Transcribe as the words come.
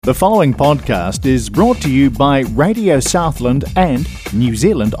The following podcast is brought to you by Radio Southland and New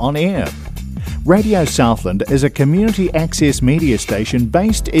Zealand On Air. Radio Southland is a community access media station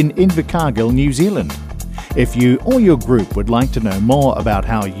based in Invercargill, New Zealand. If you or your group would like to know more about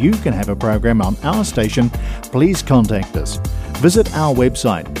how you can have a program on our station, please contact us. Visit our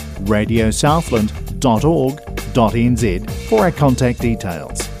website radiosouthland.org.nz for our contact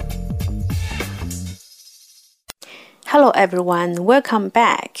details. Hello everyone, welcome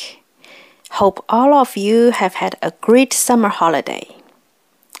back. Hope all of you have had a great summer holiday.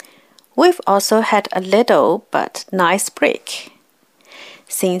 We've also had a little but nice break.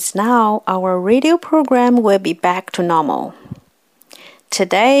 Since now our radio program will be back to normal.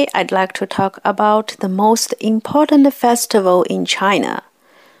 Today I'd like to talk about the most important festival in China,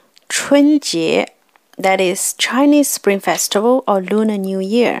 春节, that is Chinese Spring Festival or Lunar New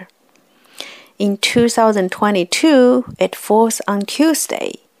Year. In 2022, it falls on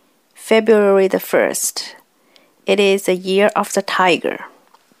Tuesday, February the 1st. It is the year of the tiger.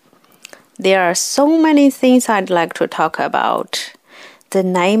 There are so many things I'd like to talk about. The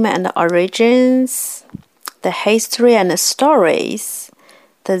name and origins, the history and the stories,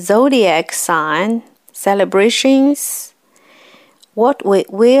 the zodiac sign, celebrations, what we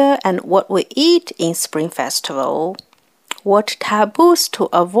wear and what we eat in Spring Festival, what taboos to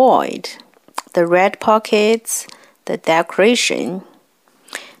avoid, the red pockets, the decoration,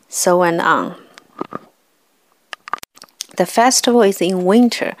 so on. The festival is in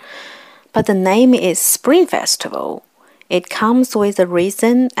winter, but the name is Spring Festival. It comes with a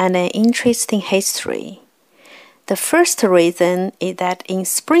reason and an interesting history. The first reason is that in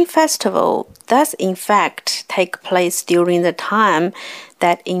Spring Festival does in fact take place during the time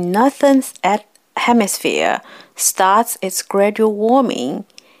that in Northern Hemisphere starts its gradual warming,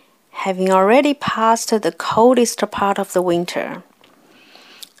 having already passed the coldest part of the winter.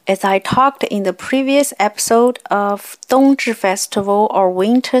 As I talked in the previous episode of 冬至 Festival or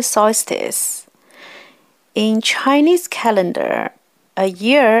Winter Solstice, in Chinese calendar, a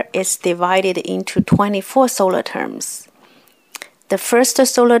year is divided into 24 solar terms. The first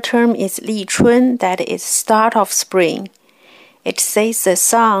solar term is 立春, that is start of spring. It says the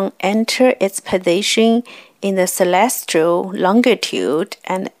sun enters its position in the celestial longitude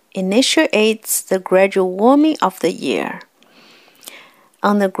and initiates the gradual warming of the year.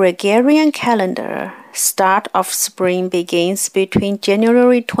 On the Gregorian calendar, start of spring begins between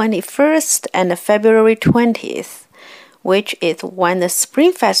January 21st and February 20th, which is when the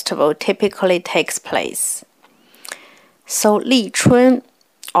Spring Festival typically takes place. So 立春,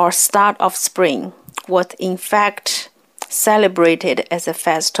 or start of spring, was in fact celebrated as a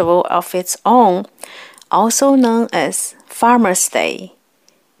festival of its own, also known as Farmer's Day.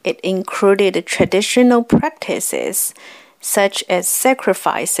 It included traditional practices such as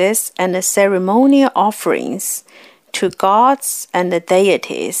sacrifices and ceremonial offerings to gods and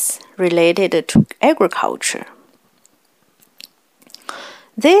deities related to agriculture.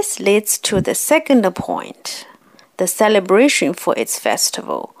 This leads to the second point. The celebration for its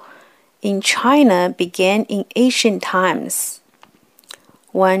festival in China began in ancient times,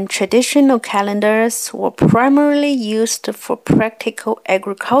 when traditional calendars were primarily used for practical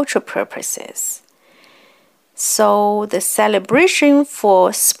agricultural purposes. So the celebration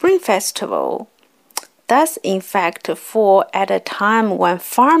for Spring Festival does in fact fall at a time when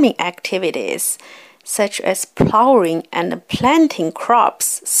farming activities such as plowing and planting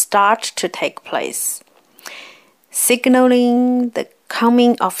crops start to take place, signaling the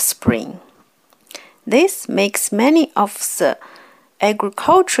coming of spring. This makes many of the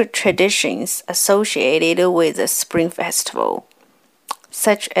agricultural traditions associated with the Spring Festival,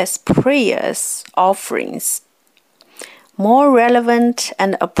 such as prayers, offerings, more relevant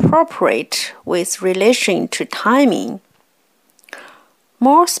and appropriate with relation to timing.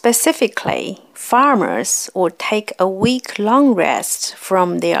 More specifically, farmers would take a week-long rest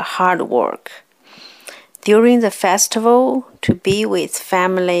from their hard work during the festival to be with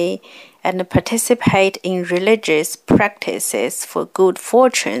family and participate in religious practices for good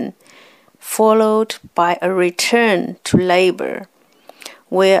fortune, followed by a return to labor,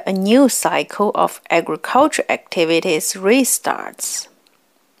 where a new cycle of agricultural activities restarts.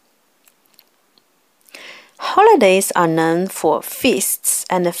 Holidays are known for feasts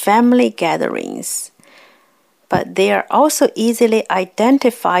and family gatherings, but they are also easily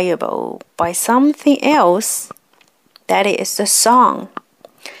identifiable by something else, that is the song.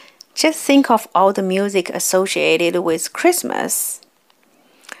 Just think of all the music associated with Christmas.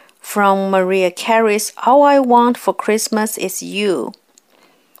 From Mariah Carey's All I Want for Christmas Is You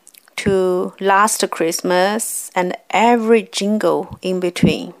to Last Christmas and every jingle in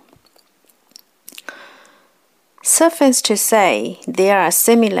between. Suffice to say, there are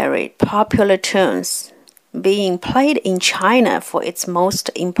similarly popular tunes being played in China for its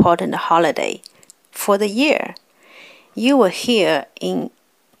most important holiday for the year. You will hear in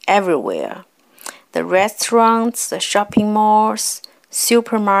everywhere. The restaurants, the shopping malls,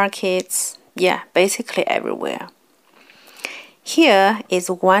 supermarkets, yeah, basically everywhere. Here is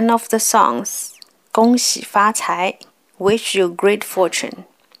one of the songs, 恭喜发财, wish you great fortune.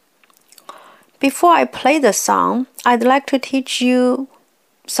 Before I play the song, I'd like to teach you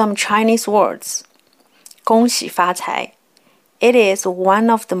some Chinese words. 恭喜发财. It is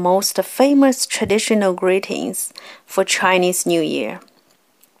one of the most famous traditional greetings for Chinese New Year.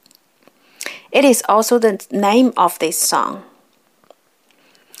 It is also the name of this song.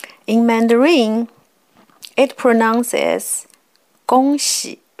 In Mandarin, it pronounces 恭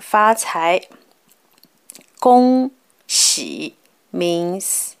喜发财. 恭喜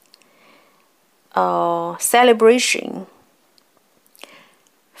means celebration.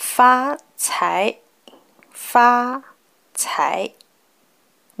 发财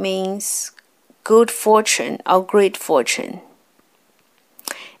means good fortune or great fortune.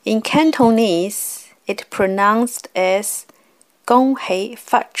 In Cantonese, it pronounced as 恭喜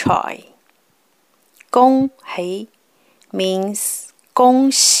發財. 恭喜 means 恭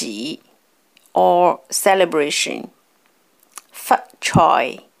喜 or celebration. 發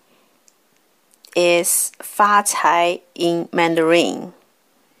財 is 發財 in Mandarin,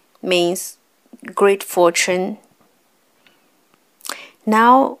 means great fortune.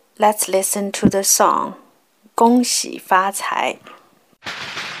 Now let's listen to the song 恭喜發財.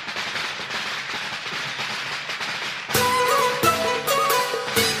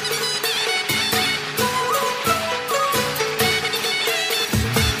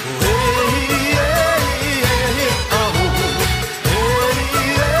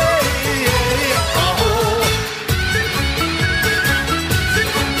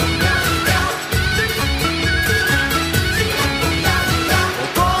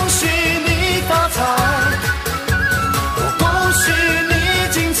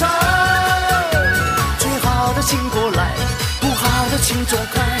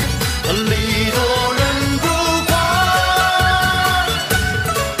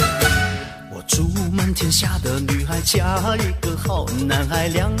嫁一个好男孩，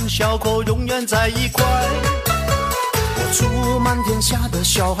两小口永远在一块。我祝满天下的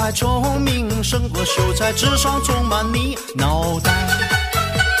小孩聪明胜过秀才，智商充满你脑袋。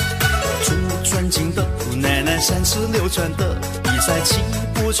我祝尊敬的姑奶奶三十六转的比赛气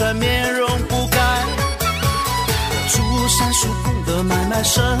不喘，面容不改。我祝三叔公的买卖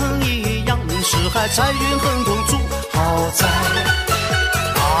生意扬名四海，财运亨通住豪宅。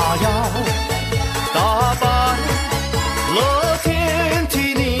他要打败乐天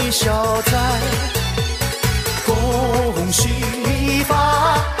替你消灾，恭喜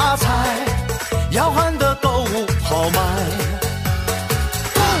发财，要喊得购物好卖。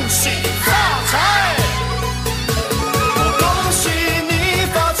恭喜发财，我恭喜你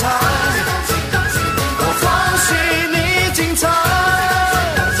发财，我恭喜你精彩。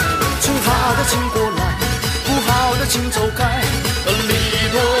最好的请过来，不好的请走开，礼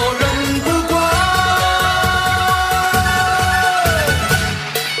多人不怪。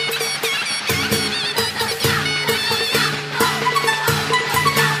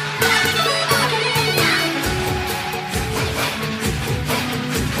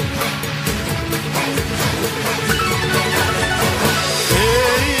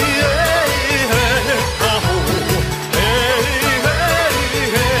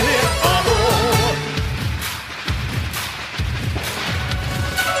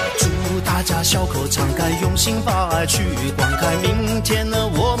小口敞开，用心把爱去灌溉，明天呢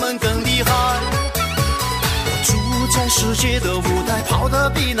我们更厉害。我住在世界的舞台，跑得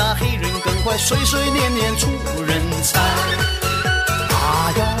比那黑人更快，岁岁年年出人才。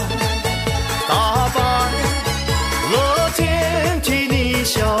他要打败乐天替你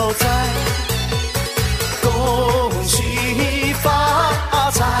消灾，恭喜发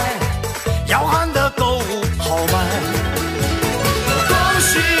财，要喊得购物好卖。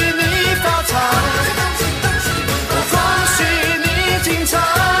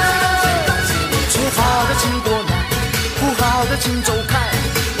请走开，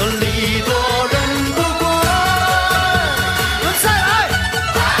礼多人不怪。再来，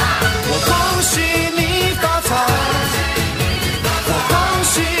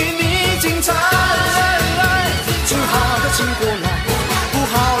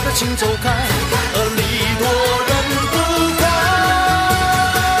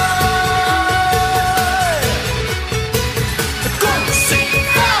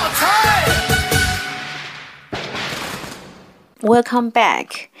 Welcome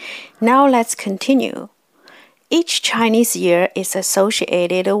back. Now let's continue. Each Chinese year is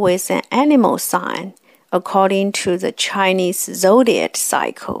associated with an animal sign according to the Chinese zodiac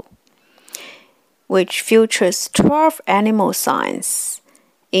cycle, which features 12 animal signs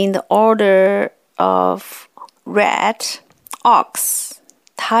in the order of rat, ox,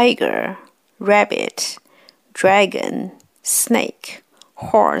 tiger, rabbit, dragon, snake,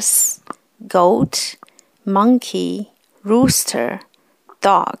 horse, goat, monkey, rooster,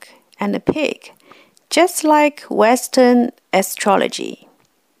 dog, and a pig, just like Western astrology.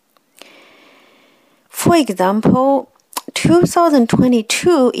 For example,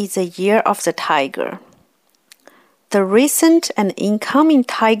 2022 is the year of the tiger. The recent and incoming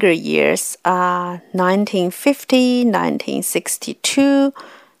tiger years are 1950, 1962,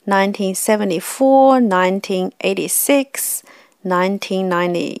 1974, 1986,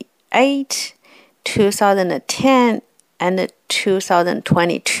 1998, 2010, and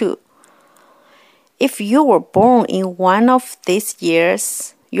 2022. If you were born in one of these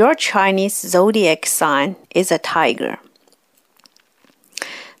years, your Chinese zodiac sign is a tiger.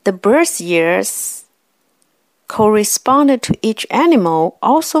 The birth years correspond to each animal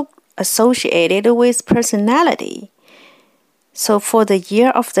also associated with personality. So for the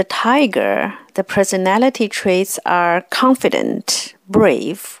year of the tiger, the personality traits are confident,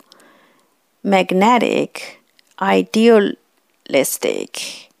 brave, magnetic, idealistic,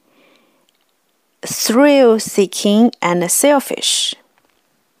 thrill-seeking, and selfish.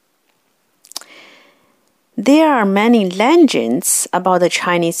 There are many legends about the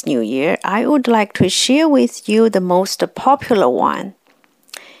Chinese New Year. I would like to share with you the most popular one.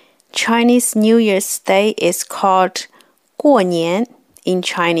 Chinese New Year's Day is called 过年 in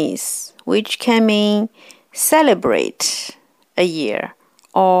Chinese, which can mean celebrate a year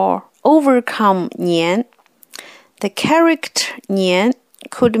or overcome 年. The character 年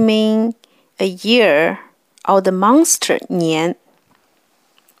could mean a year or the monster 年.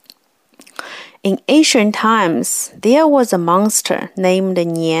 In ancient times, there was a monster named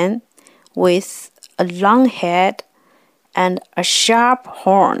年 with a long head and a sharp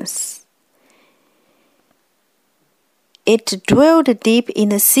horns. It dwelled deep in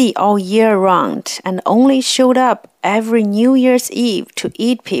the sea all year round and only showed up every New Year's Eve to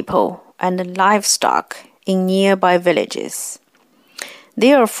eat people and livestock in nearby villages.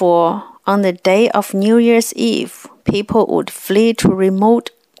 Therefore, on the day of New Year's Eve, people would flee to remote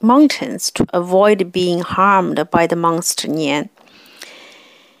mountains to avoid being harmed by the monster 年.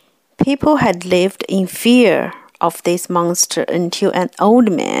 People had lived in fear of this monster until an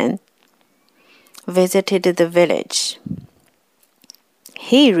old man visited the village.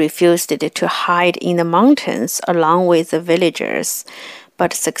 He refused to hide in the mountains along with the villagers,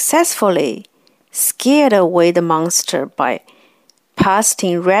 but successfully scared away the monster by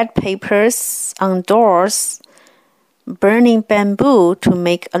pasting red papers on doors, burning bamboo to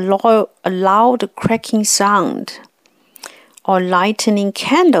make a loud cracking sound, or lighting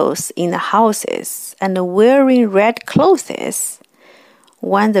candles in the houses and wearing red clothes.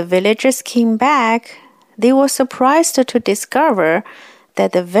 When the villagers came back, they were surprised to discover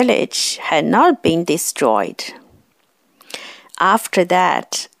that the village had not been destroyed. After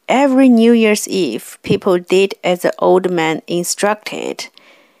that, every New Year's Eve, people did as the old man instructed,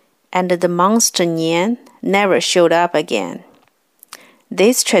 and the monster 年 never showed up again.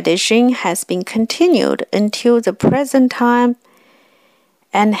 This tradition has been continued until the present time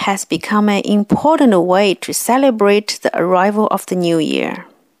and has become an important way to celebrate the arrival of the new year.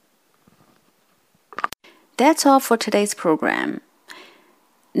 That's all for today's program.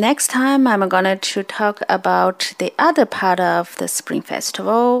 Next time, I'm going to talk about the other part of the Spring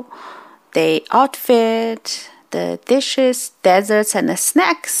Festival, the outfit, the dishes, desserts, and the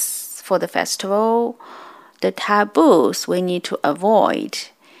snacks for the festival, the taboos we need to avoid,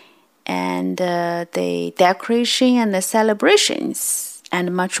 and the decoration and the celebrations,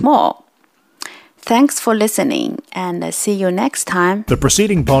 and much more. Thanks for listening, and see you next time. The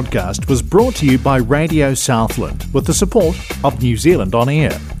preceding podcast was brought to you by Radio Southland with the support of New Zealand On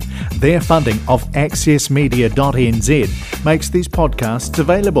Air. Their funding of accessmedia.nz makes these podcasts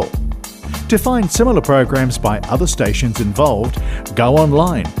available. To find similar programs by other stations involved, go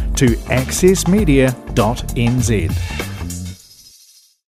online to accessmedia.nz.